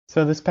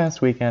So this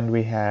past weekend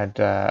we had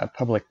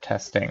public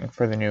testing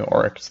for the new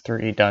Oryx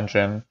 3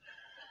 dungeon,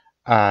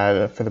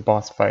 for the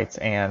boss fights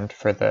and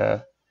for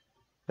the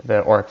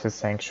Oryx's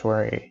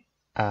Sanctuary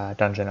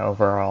dungeon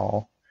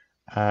overall.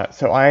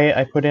 So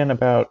I put in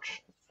about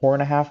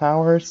 4.5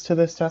 hours to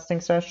this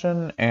testing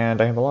session,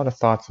 and I have a lot of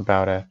thoughts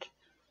about it,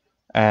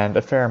 and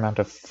a fair amount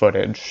of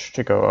footage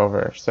to go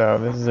over. So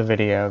this is a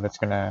video that's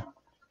gonna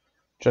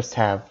just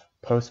have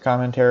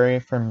post-commentary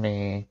from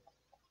me,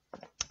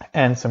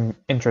 and some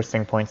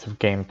interesting points of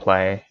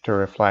gameplay to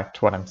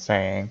reflect what I'm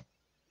saying.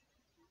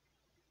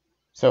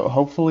 So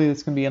hopefully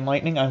this can be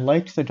enlightening. I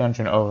liked the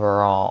dungeon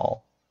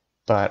overall,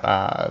 but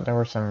there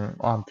were some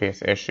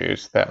obvious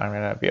issues that I'm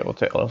going to be able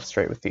to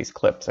illustrate with these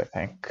clips, I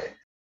think.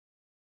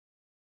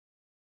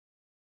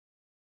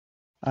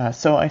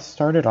 So I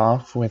started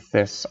off with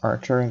this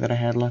archer that I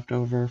had left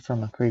over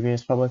from a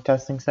previous public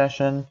testing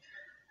session.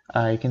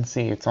 You can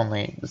see it's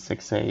only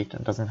 6'8"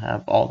 and doesn't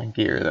have all the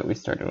gear that we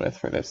started with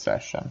for this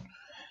session.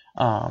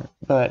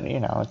 But,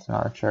 you know, it's an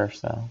archer,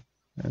 so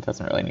it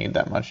doesn't really need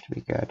that much to be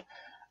good.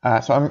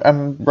 So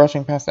I'm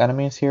rushing past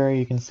enemies here.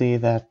 You can see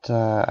that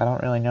I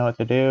don't really know what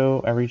to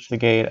do. I reach the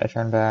gate, I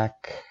turn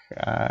back.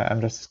 I'm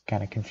just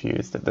kind of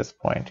confused at this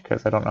point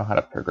because I don't know how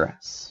to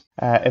progress.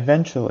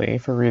 Eventually,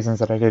 for reasons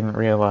that I didn't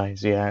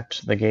realize yet,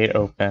 the gate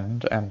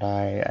opened and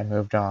I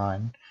moved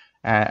on.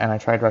 And I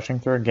tried rushing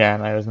through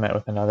again. I was met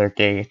with another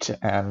gate,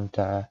 and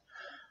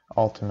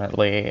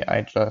ultimately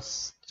I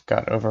just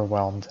got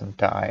overwhelmed and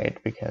died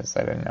because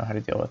I didn't know how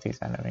to deal with these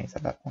enemies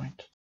at that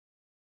point.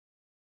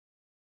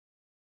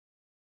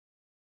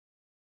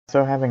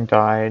 So having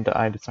died,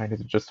 I decided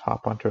to just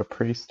hop onto a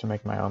priest to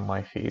make my own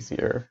life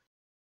easier.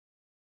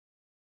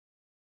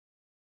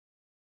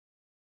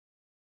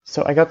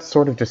 So I got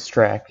sort of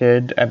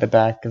distracted at the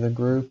back of the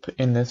group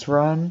in this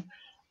run,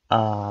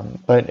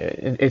 but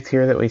it's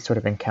here that we sort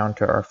of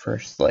encounter our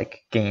first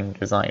game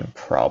design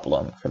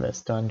problem for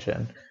this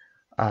dungeon.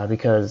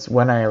 Because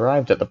when I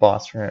arrived at the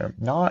boss room,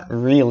 not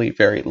really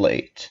very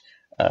late,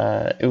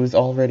 it was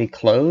already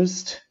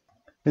closed.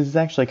 This is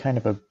actually kind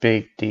of a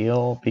big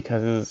deal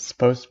because it's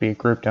supposed to be a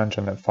group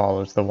dungeon that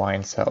follows the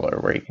wine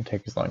cellar where you can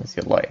take as long as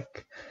you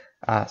like.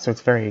 So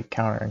it's very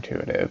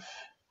counterintuitive.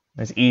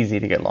 It's easy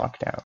to get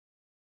locked out.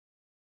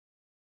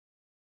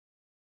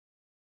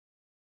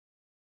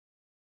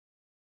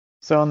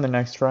 So on the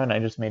next run, I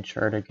just made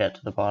sure to get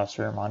to the boss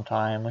room on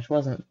time, which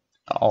wasn't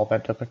all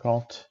that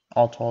difficult,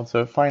 all told.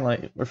 So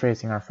finally, we're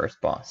facing our first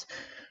boss.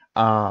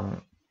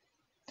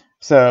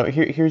 So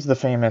here's the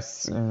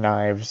famous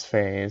knives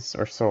phase,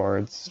 or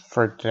swords,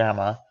 for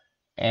Deca,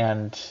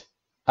 and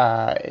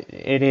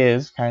it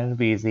is kind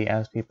of easy,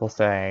 as people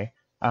say,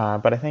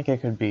 but I think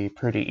it could be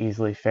pretty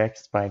easily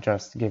fixed by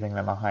just giving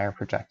them a higher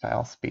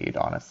projectile speed,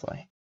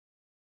 honestly.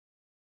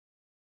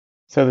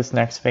 So this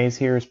next phase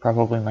here is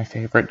probably my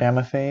favorite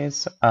Deca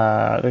phase.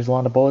 There's a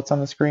lot of bullets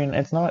on the screen.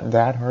 It's not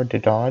that hard to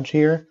dodge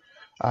here,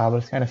 but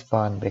it's kind of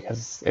fun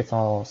because it's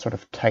all sort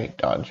of tight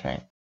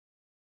dodging.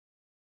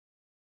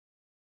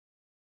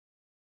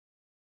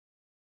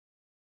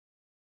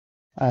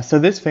 So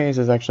this phase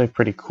is actually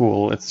pretty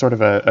cool. It's sort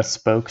of a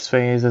spokes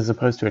phase as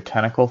opposed to a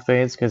tentacle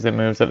phase because it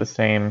moves at the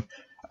same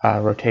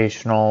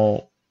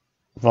rotational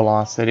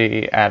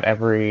velocity at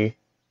every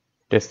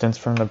distance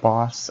from the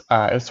boss.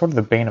 It was sort of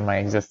the bane of my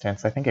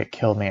existence. I think it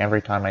killed me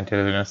every time I did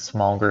it in a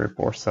small group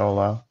or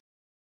solo.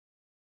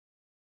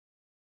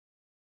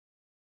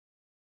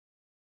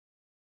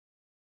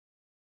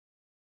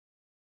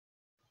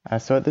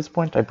 So at this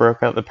point I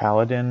broke out the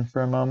Paladin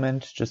for a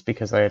moment, just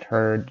because I had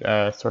heard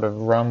sort of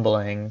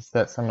rumblings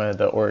that some of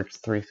the Oryx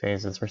 3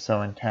 phases were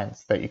so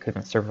intense that you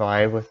couldn't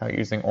survive without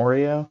using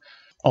Oreo.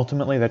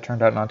 Ultimately that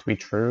turned out not to be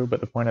true,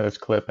 but the point of this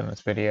clip in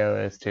this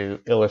video is to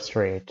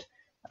illustrate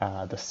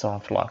the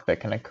soft lock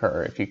that can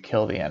occur if you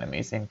kill the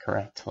enemies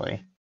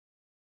incorrectly.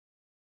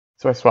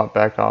 So I swapped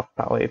back off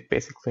Pally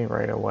basically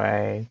right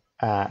away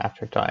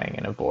after dying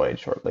in a void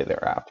shortly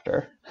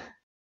thereafter.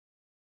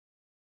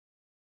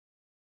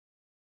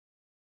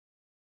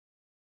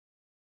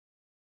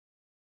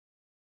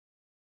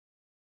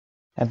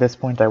 At this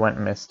point I went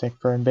Mystic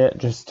for a bit,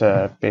 just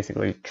to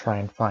basically try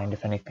and find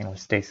if anything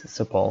was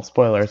stasisable.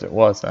 Spoilers, it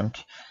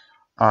wasn't.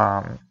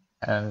 And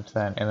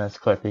then in this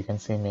clip you can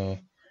see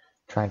me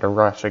trying to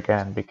rush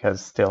again,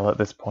 because still at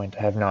this point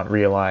I have not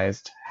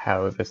realized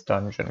how this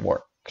dungeon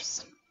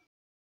works.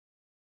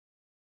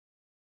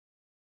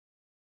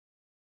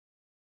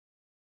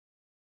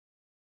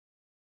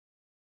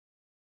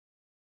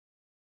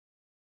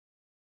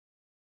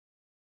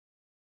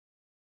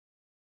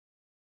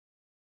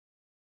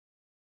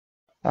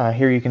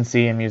 Here you can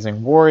see I'm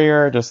using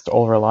Warrior, just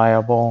all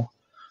reliable.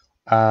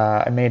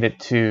 I made it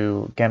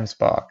to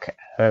Gemsbach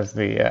as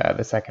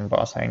the second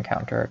boss I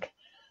encountered.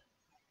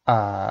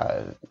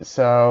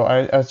 So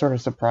I was sort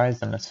of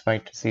surprised in this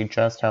fight to see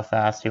just how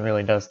fast he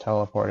really does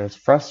teleport. It was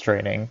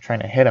frustrating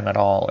trying to hit him at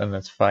all in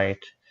this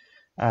fight.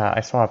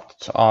 I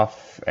swapped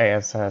off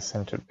ASS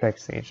into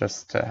Pixie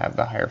just to have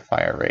the higher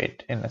fire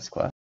rate in this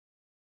clip.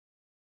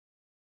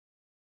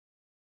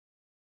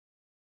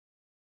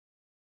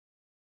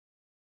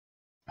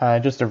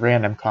 Just a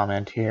random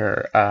comment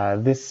here.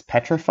 This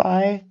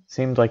Petrify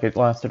seemed like it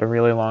lasted a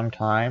really long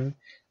time,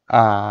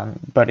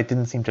 but it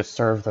didn't seem to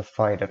serve the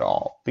fight at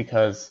all,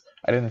 because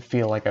I didn't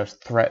feel like I was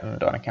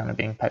threatened on account of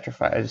being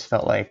petrified. I just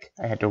felt like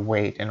I had to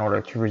wait in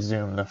order to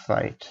resume the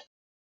fight.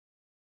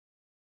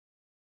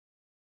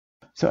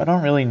 So I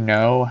don't really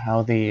know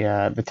how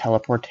the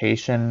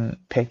teleportation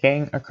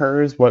picking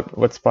occurs,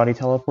 what Spotty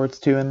teleports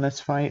to in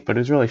this fight, but it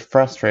was really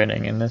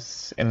frustrating in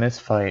this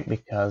fight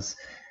because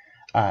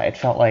it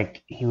felt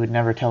like he would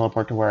never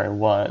teleport to where I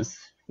was,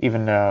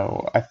 even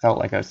though I felt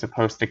like I was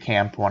supposed to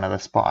camp one of the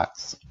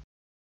spots.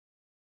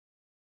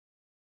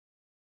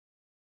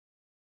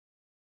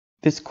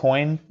 This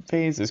coin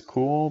phase is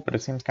cool, but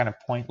it seems kind of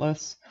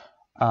pointless,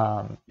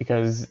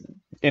 because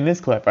in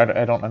this clip,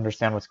 I don't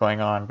understand what's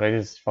going on, but I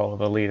just follow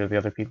the lead of the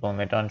other people in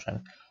the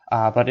dungeon.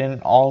 But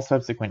in all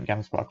subsequent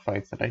Gemsbok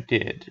fights that I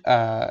did,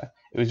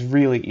 it was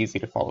really easy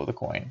to follow the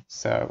coin,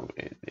 so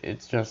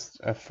it's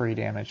just a free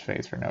damage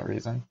phase for no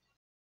reason.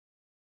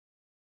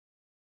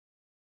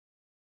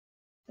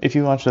 If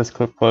you watch this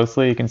clip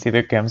closely, you can see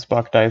that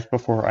Gemsbok dies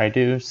before I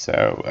do,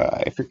 so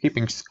if you're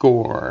keeping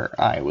score,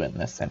 I win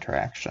this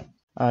interaction.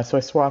 So I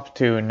swapped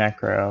to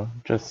Necro,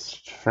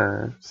 just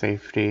for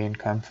safety and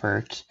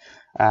comfort.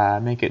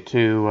 Make it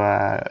to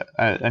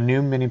a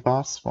new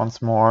mini-boss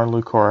once more,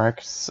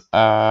 Oryx.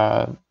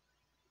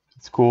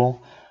 It's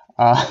cool.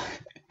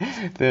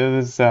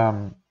 Those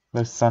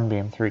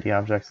Sunbeam 3D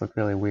objects look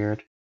really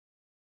weird.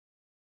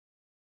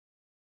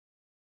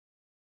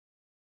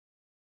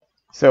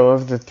 So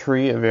of the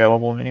 3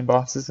 available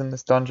mini-bosses in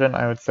this dungeon,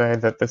 I would say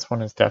that this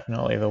one is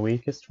definitely the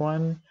weakest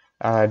one,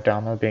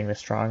 Dama being the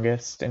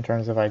strongest in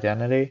terms of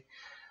identity.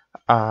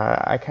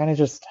 I kind of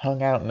just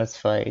hung out in this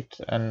fight,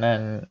 and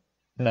then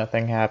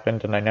nothing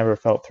happened, and I never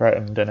felt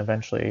threatened, and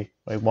eventually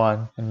we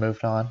won and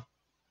moved on.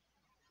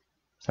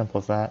 Simple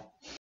as that.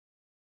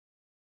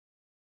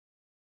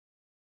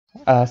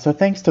 So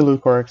thanks to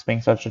Oryx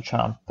being such a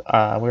chump,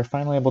 we were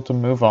finally able to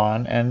move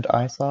on, and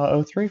I saw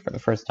O3 for the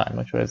first time,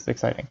 which was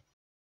exciting.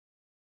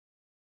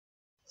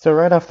 So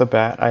right off the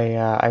bat,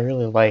 I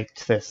really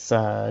liked this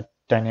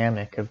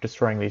dynamic of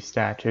destroying these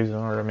statues in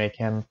order to make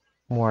him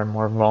more and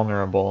more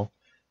vulnerable,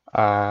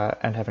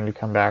 and having to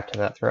come back to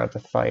that throughout the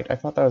fight. I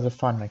thought that was a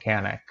fun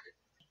mechanic,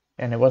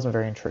 and it wasn't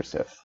very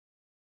intrusive.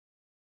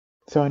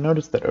 So I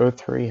noticed that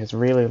O3 has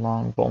really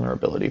long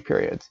vulnerability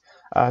periods.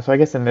 So I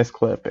guess in this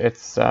clip,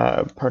 it's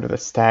part of the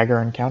stagger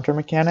and counter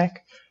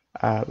mechanic,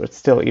 but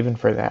still, even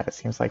for that, it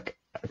seems like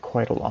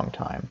quite a long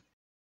time.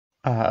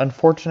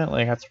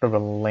 Unfortunately, I got sort of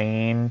a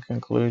lame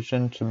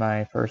conclusion to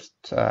my first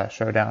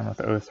showdown with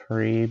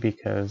O3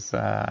 because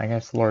I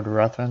guess Lord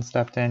Ruthven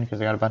stepped in because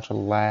I got a bunch of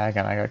lag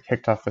and I got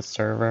kicked off the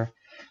server.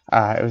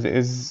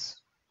 The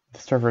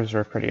servers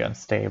were pretty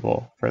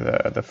unstable for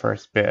the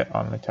first bit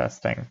on the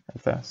testing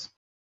of this.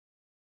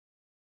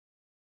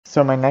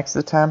 So my next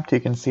attempt, you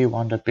can see,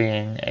 wound up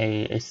being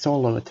a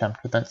solo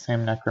attempt with that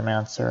same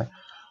Necromancer.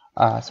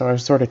 So I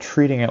was sort of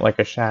treating it like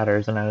a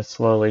Shatters, and I was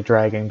slowly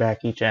dragging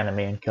back each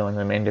enemy and killing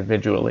them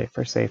individually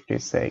for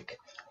safety's sake.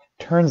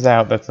 Turns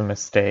out that's a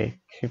mistake,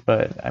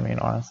 but I mean,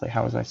 honestly,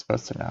 how was I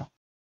supposed to know?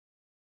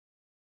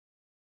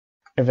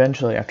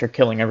 Eventually, after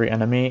killing every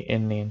enemy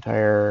in the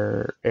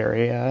entire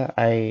area,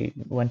 I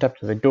went up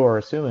to the door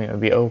assuming it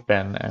would be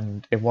open,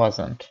 and it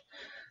wasn't.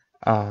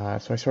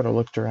 So I sort of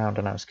looked around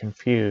and I was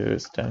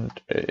confused, and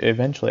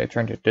eventually I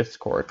turned to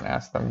Discord and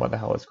asked them what the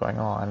hell was going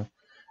on.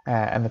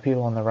 And the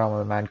people in the Realm of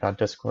the Mad God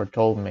Discord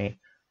told me,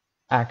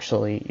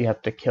 actually, you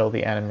have to kill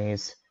the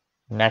enemies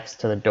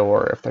next to the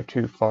door. If they're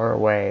too far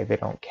away, they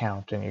don't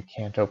count, and you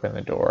can't open the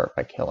door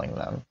by killing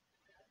them,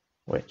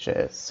 which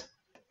is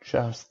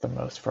just the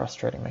most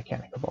frustrating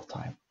mechanic of all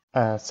time.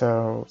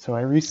 So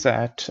I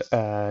reset,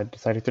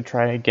 decided to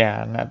try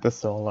again at the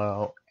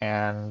solo,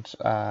 and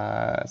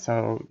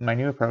so my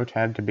new approach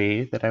had to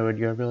be that I would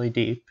go really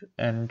deep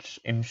and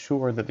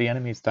ensure that the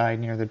enemies died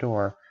near the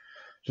door,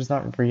 which is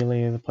not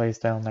really the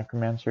playstyle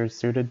Necromancer is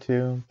suited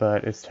to,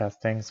 but it's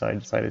testing, so I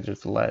decided to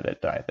just let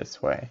it die this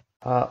way.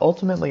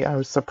 Ultimately, I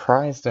was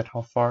surprised at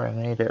how far I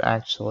made it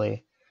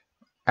actually.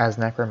 As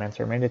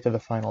Necromancer, made it to the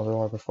final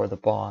door before the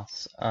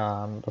boss,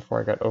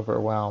 before I got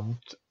overwhelmed.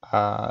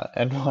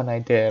 And when I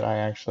did, I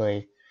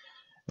actually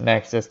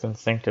nexused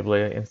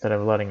instinctively instead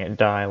of letting it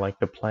die like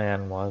the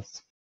plan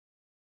was.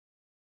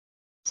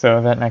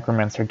 So that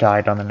Necromancer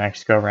died on the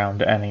next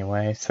go-round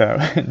anyway, so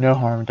no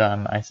harm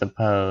done, I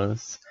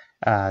suppose.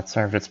 It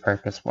served its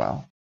purpose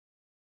well.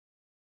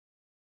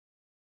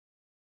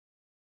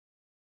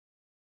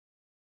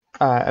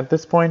 At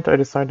this point, I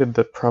decided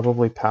that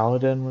probably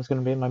Paladin was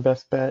going to be my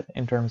best bet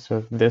in terms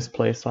of this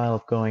playstyle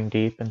of going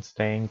deep and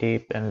staying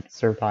deep and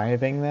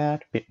surviving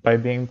that by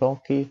being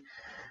bulky.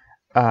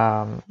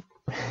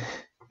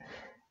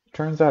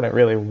 Turns out it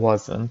really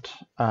wasn't.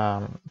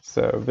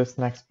 So this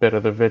next bit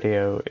of the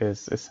video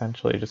is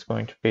essentially just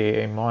going to be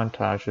a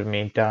montage of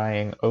me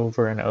dying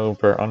over and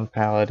over on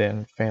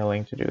Paladin,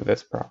 failing to do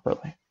this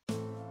properly.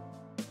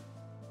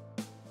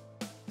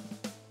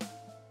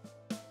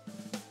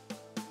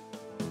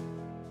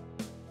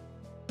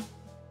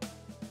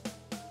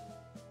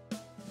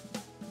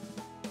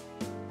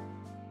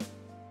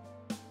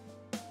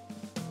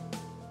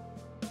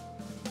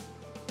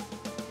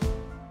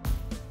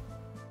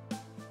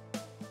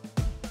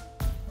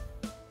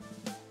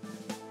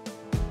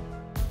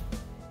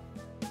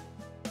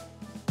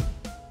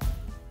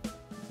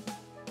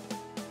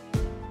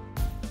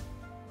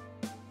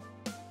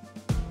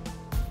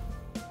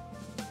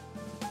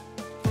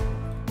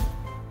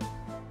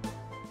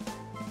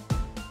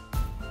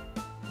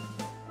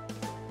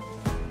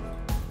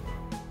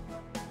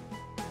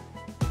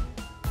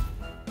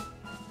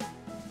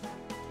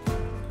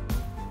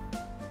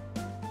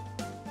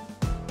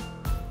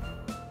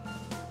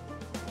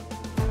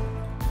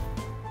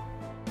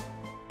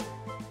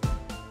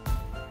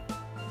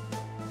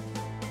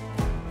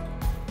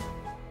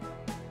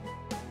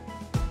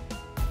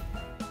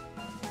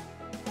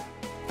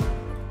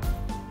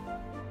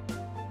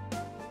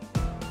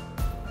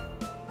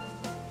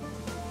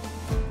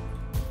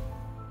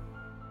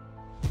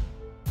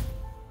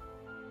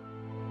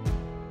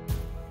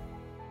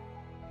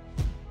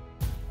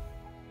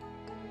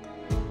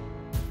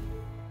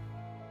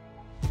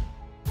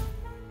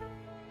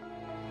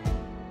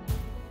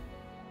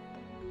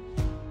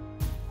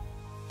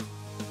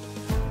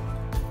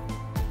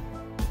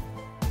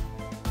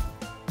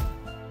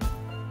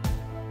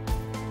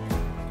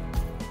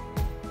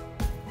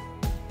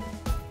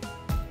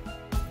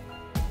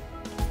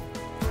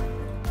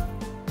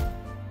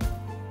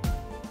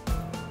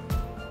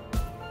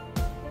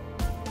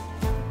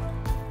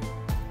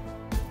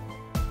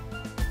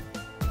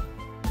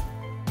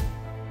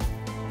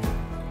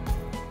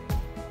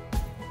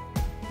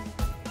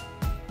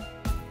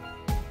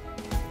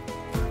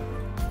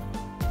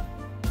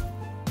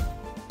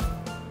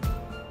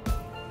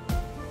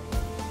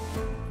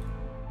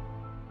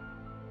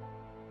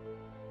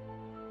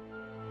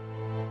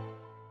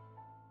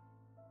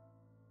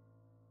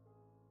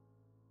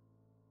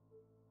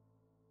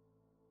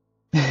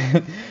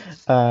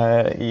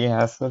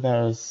 Yeah, so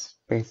that was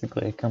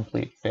basically a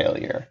complete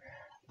failure.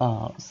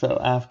 So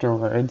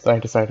afterwards, I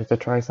decided to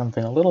try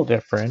something a little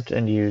different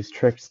and use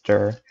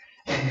Trickster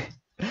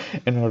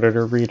in order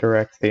to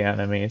redirect the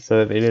enemy so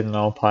that they didn't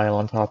all pile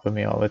on top of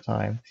me all the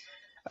time.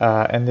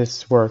 And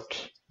this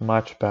worked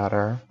much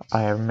better.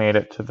 I have made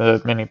it to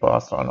the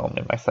mini-boss on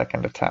only my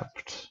second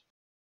attempt.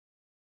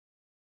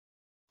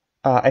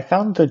 I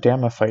found the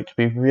Dama fight to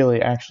be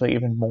really actually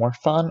even more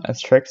fun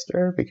as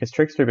Trickster, because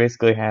Trickster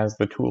basically has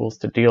the tools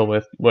to deal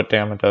with what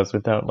Dama does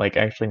without like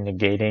actually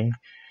negating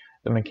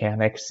the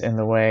mechanics in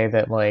the way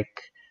that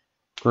like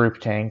group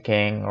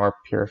tanking or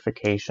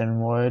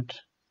purification would.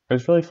 It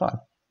was really fun.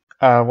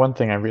 One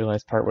thing I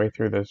realized partway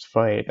through this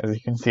fight, as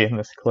you can see in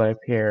this clip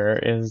here,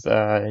 is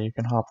you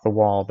can hop the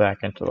wall back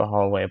into the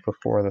hallway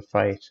before the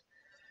fight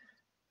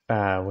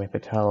with the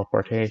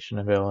teleportation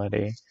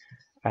ability.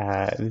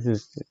 This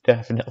is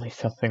definitely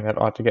something that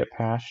ought to get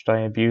patched.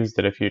 I abused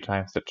it a few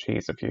times to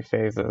cheese a few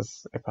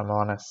phases, if I'm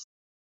honest.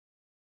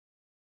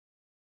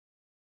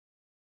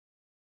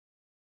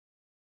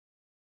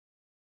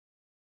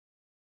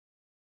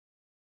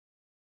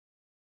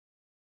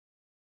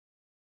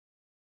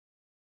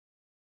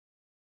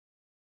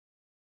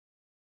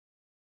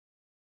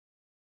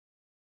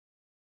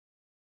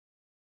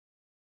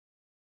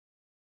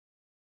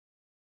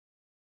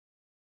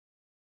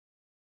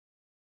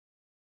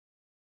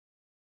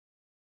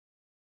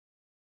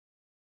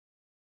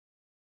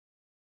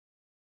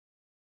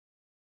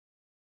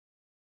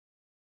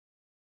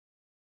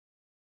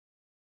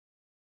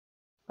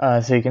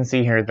 So you can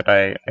see here that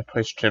I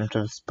pushed him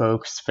to the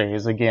spokes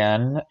phase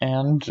again,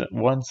 and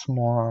once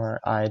more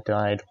I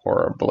died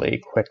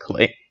horribly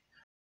quickly.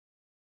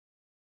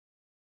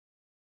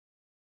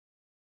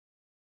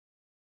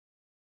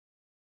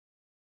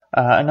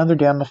 Another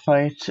Gamma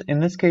fight. In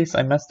this case,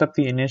 I messed up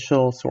the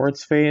initial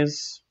swords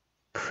phase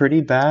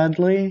pretty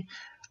badly,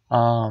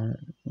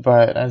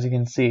 but as you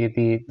can see,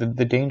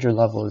 the danger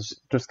level is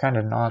just kind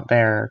of not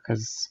there,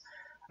 because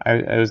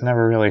I was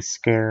never really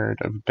scared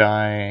of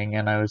dying,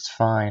 and I was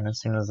fine as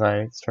soon as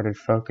I started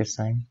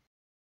focusing.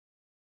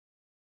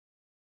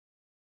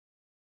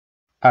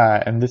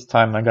 And this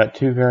time I got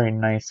two very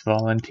nice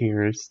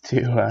volunteers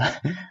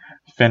to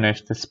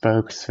finish the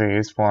spokes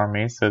phase for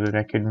me so that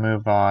I could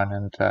move on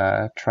and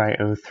try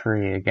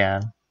O3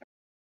 again.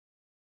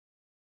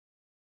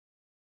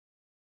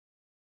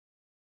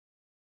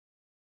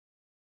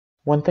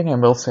 One thing I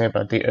will say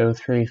about the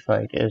O3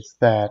 fight is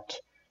that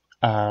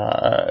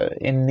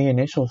in the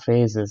initial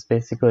phases,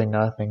 basically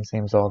nothing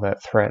seems all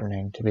that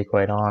threatening, to be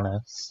quite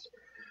honest.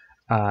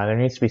 There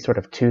needs to be sort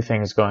of two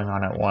things going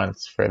on at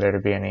once for there to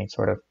be any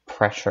sort of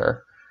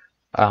pressure,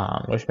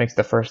 which makes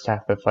the first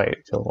half of the fight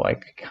feel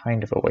like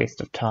kind of a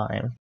waste of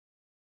time.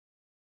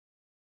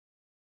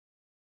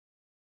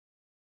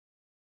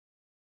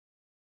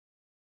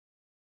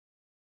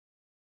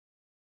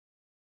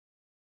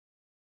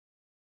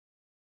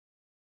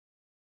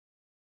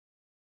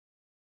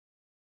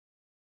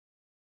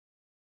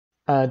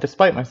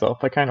 Despite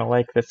myself, I kind of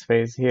like this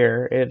phase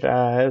here.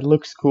 It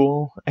looks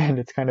cool, and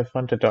it's kind of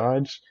fun to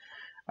dodge.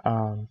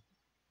 Um,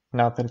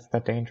 Not that it's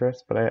that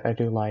dangerous, but I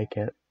do like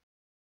it.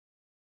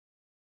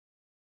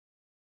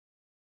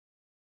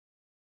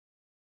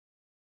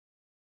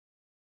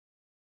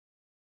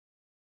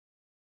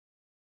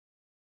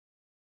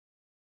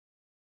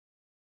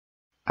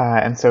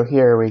 And so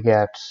here we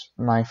get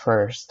my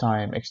first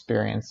time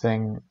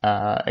experiencing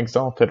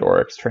Exalted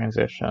Oryx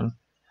transition.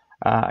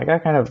 I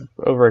got kind of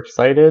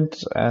overexcited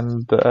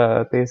and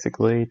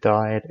basically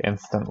died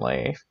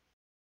instantly.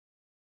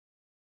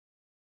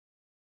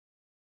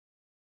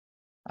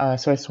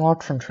 So I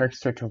swapped from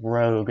Trickster to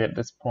Rogue at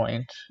this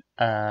point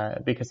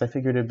because I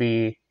figured it'd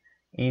be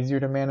easier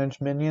to manage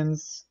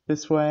minions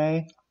this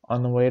way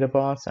on the way to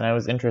boss, and I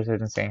was interested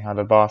in seeing how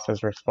the boss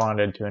has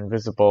responded to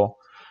Invisible.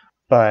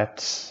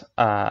 But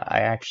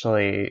I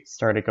actually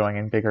started going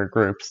in bigger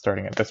groups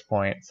starting at this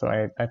point, so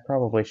I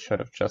probably should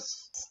have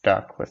just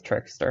stuck with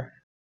Trickster.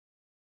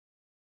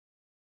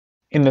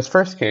 In this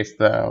first case,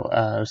 though,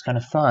 it was kind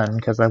of fun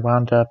because I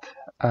wound up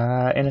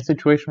in a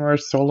situation where I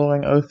was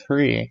soloing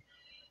O3.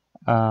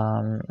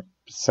 Um,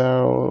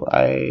 so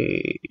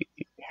I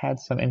had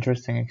some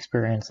interesting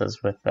experiences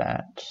with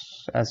that,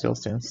 as you'll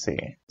soon see.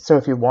 So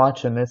if you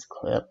watch in this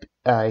clip,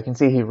 you can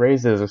see he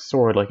raises a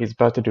sword like he's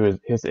about to do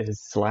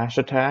his slash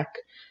attack,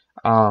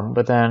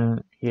 but then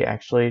he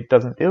actually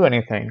doesn't do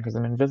anything because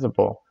I'm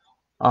invisible.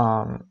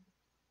 And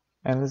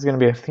this is going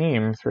to be a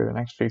theme through the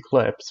next few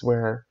clips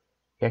where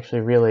he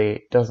actually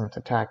really doesn't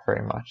attack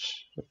very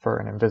much for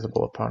an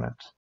invisible opponent.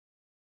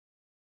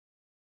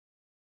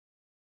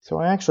 So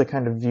I actually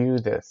kind of view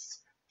this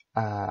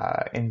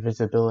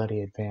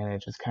invisibility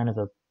advantage as kind of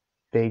a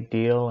big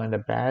deal and a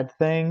bad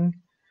thing.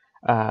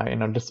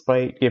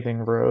 Despite giving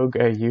Rogue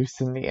a use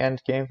in the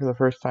end game for the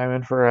first time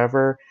in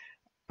forever,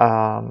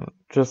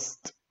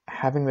 just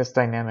having this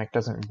dynamic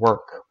doesn't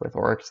work with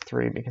Oryx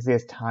 3 because he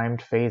has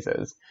timed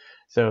phases.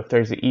 So if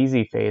there's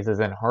easy phases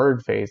and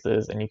hard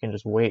phases, and you can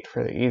just wait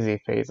for the easy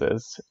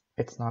phases,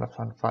 it's not a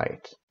fun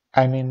fight.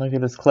 I mean, look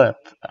at this clip.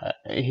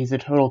 He's a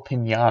total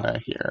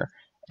pinata here,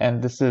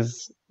 and this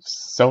is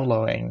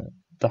soloing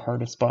the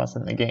hardest boss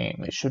in the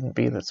game. It shouldn't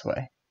be this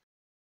way.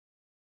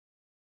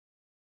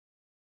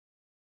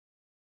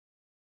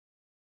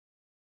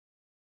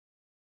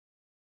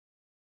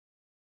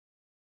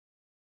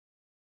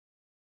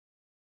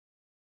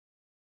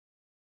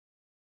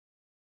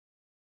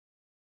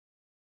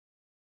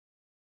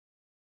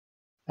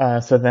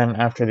 So then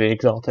after the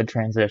Exalted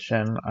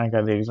transition, I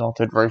got the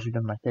Exalted version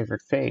of my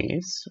favorite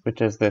phase,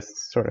 which is this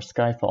sort of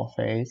Skyfall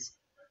phase.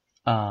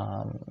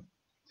 Um,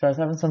 so I was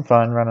having some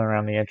fun running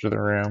around the edge of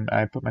the room.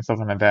 I put myself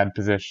in a bad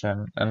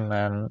position, and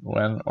then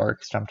when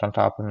Oryx jumped on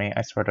top of me,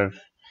 I sort of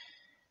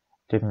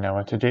didn't know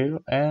what to do,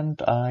 and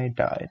I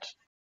died.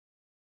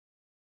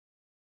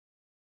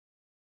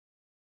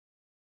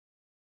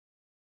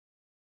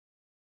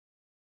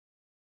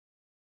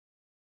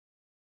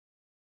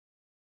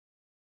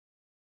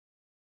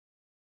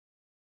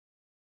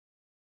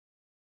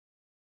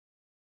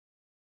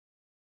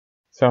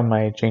 So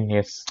my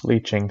genius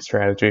leeching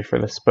strategy for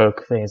the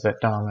spoke phase at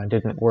Dama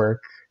didn't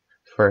work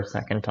for a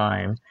second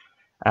time,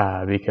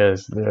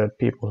 because the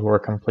people who were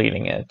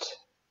completing it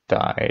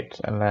died,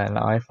 and then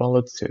I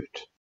followed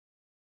suit.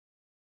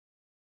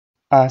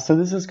 So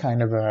this is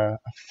kind of a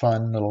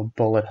fun little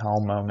bullet hell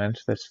moment,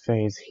 this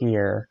phase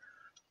here.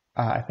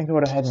 I think I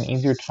would have had an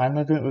easier time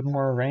of it with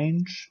more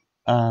range,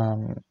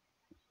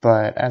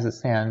 but as it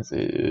stands,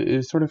 it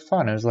was sort of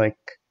fun. It was like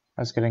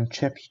I was getting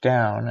chipped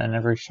down, and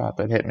every shot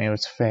that hit me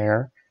was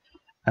fair.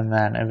 And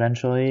then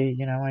eventually,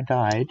 I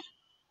died,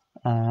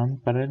 but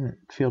I didn't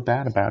feel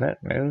bad about it.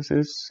 It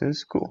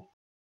was cool.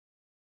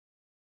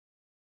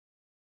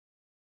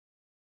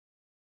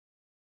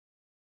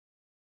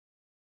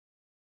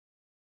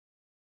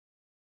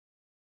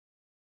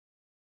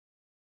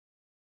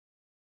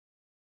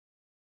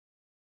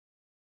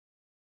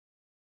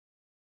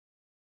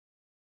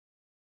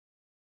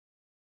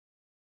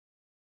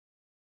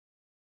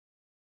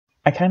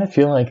 I kind of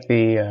feel like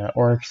the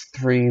Oryx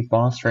 3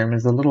 boss room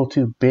is a little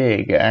too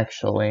big,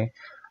 actually,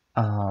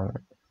 um,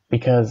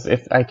 because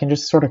if I can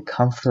just sort of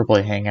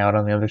comfortably hang out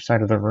on the other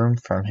side of the room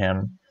from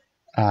him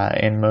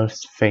in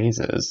most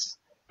phases,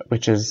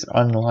 which is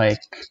unlike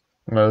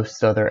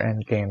most other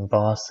endgame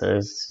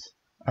bosses,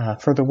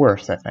 for the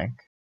worse, I think.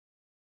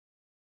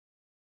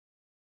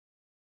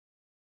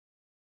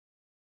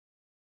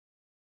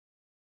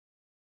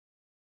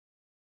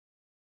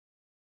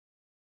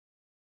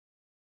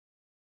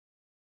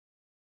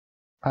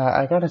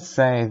 I gotta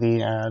say,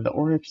 the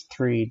Oryx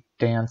 3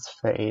 dance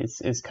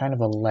phase is kind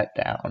of a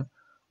letdown,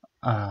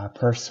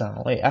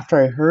 personally.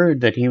 After I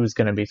heard that he was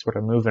going to be sort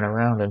of moving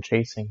around and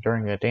chasing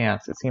during the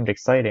dance, it seemed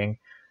exciting,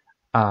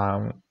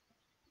 um,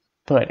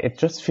 but it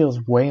just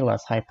feels way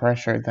less high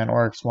pressure than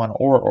Oryx 1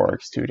 or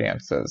Oryx 2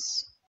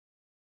 dances.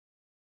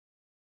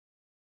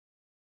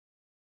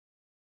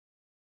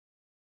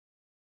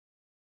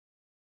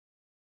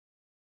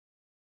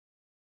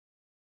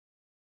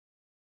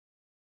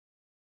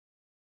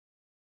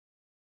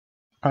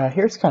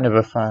 Here's kind of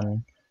a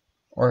fun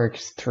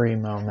Oryx 3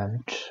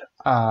 moment.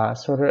 I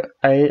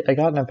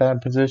got in a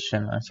bad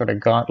position. I sort of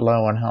got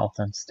low on health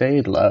and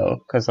stayed low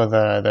because of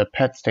the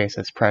pet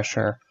stasis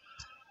pressure.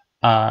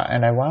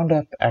 And I wound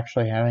up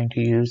actually having to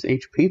use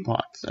HP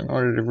pots in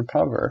order to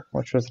recover,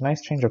 which was a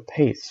nice change of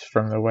pace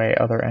from the way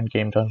other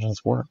endgame dungeons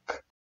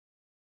work.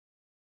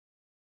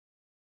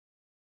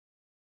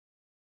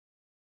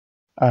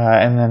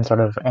 And then sort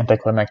of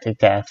anticlimactic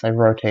death, I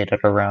rotated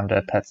around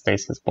a pet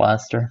stasis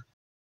blaster.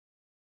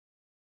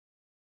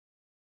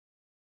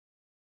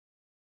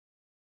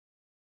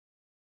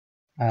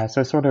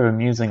 So sort of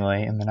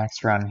amusingly, in the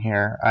next run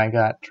here, I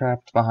got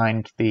trapped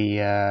behind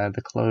the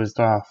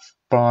closed-off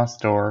boss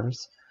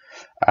doors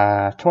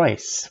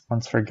twice.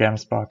 Once for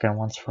Gemsbach and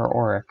once for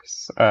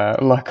Oryx.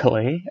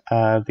 Luckily,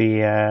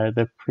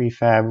 the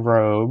prefab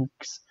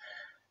rogues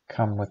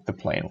come with the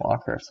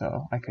Planewalker,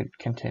 so I could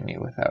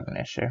continue without an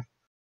issue.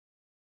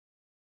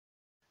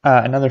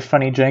 Another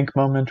funny jank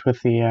moment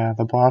with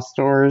the boss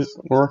doors.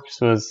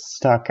 Oryx was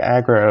stuck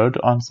aggroed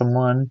on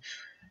someone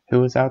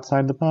who was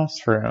outside the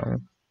boss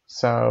room.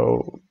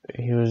 So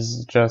he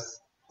was just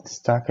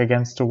stuck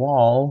against a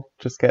wall,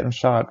 just getting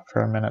shot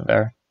for a minute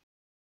there.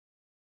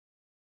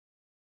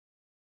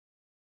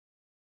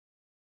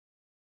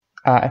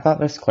 I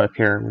thought this clip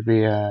here would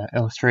be an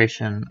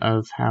illustration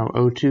of how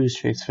O2's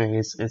chase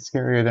phase is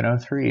scarier than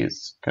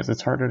O3's, because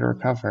it's harder to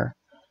recover.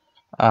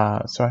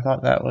 So I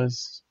thought that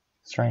was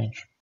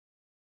strange.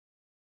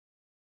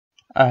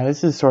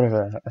 This is sort of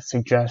a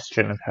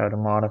suggestion of how to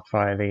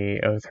modify the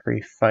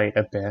O3 fight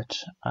a bit.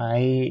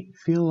 I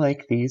feel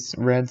like these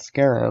red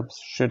scarabs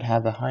should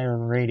have a higher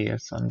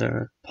radius on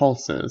their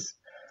pulses,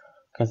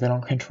 because they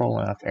don't control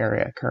enough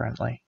area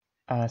currently.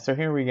 So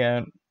here we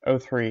get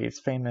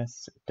O3's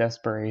famous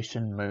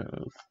desperation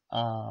move.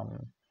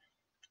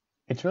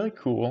 It's really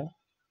cool.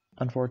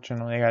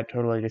 Unfortunately, I got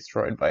totally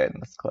destroyed by it in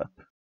this clip.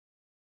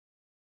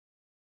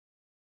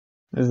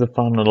 This is a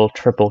fun little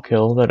triple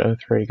kill that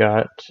O3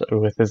 got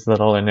with his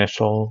little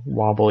initial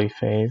wobbly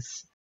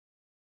phase.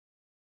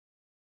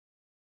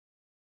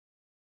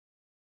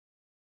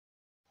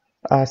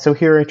 So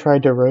here I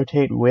tried to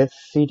rotate with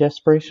the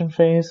desperation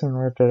phase in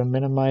order to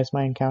minimize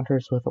my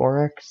encounters with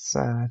Oryx.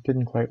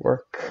 Didn't quite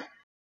work.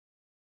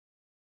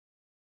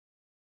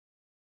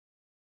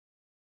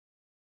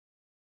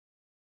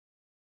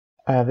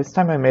 This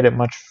time I made it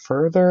much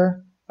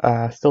further.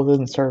 Still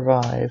didn't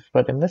survive,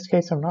 but in this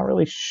case I'm not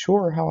really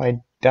sure how I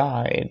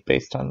died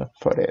based on the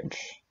footage.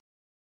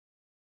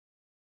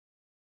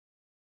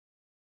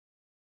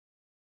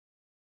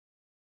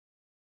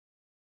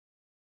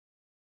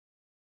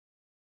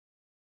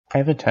 I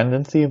have a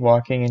tendency of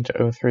walking into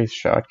O3's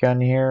shotgun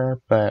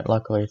here, but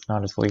luckily it's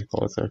not as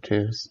lethal as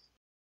O2's.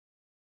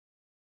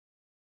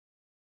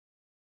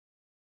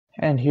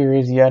 And here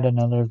is yet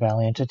another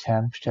valiant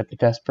attempt at the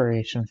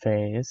desperation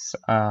phase.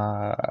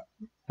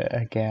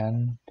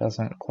 Again,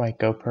 doesn't quite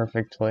go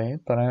perfectly,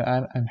 but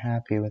I'm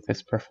happy with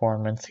this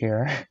performance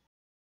here.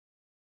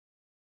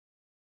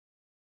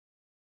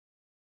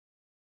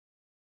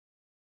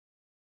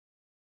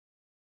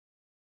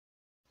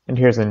 And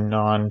here's a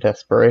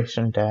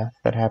non-desperation death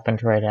that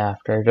happened right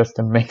after, just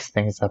to mix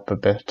things up a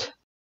bit.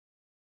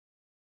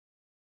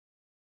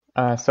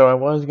 So I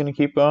was going to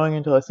keep going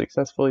until I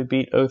successfully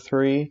beat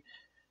O3,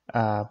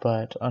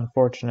 but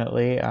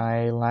unfortunately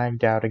I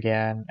lagged out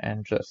again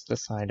and just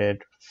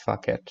decided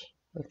fuck it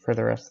for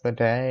the rest of the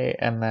day,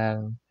 and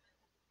then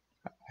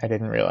I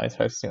didn't realize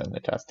how soon the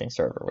testing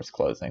server was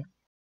closing.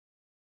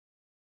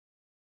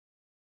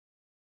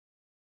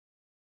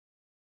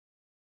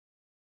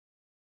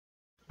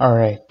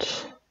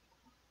 Alright,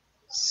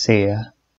 see ya.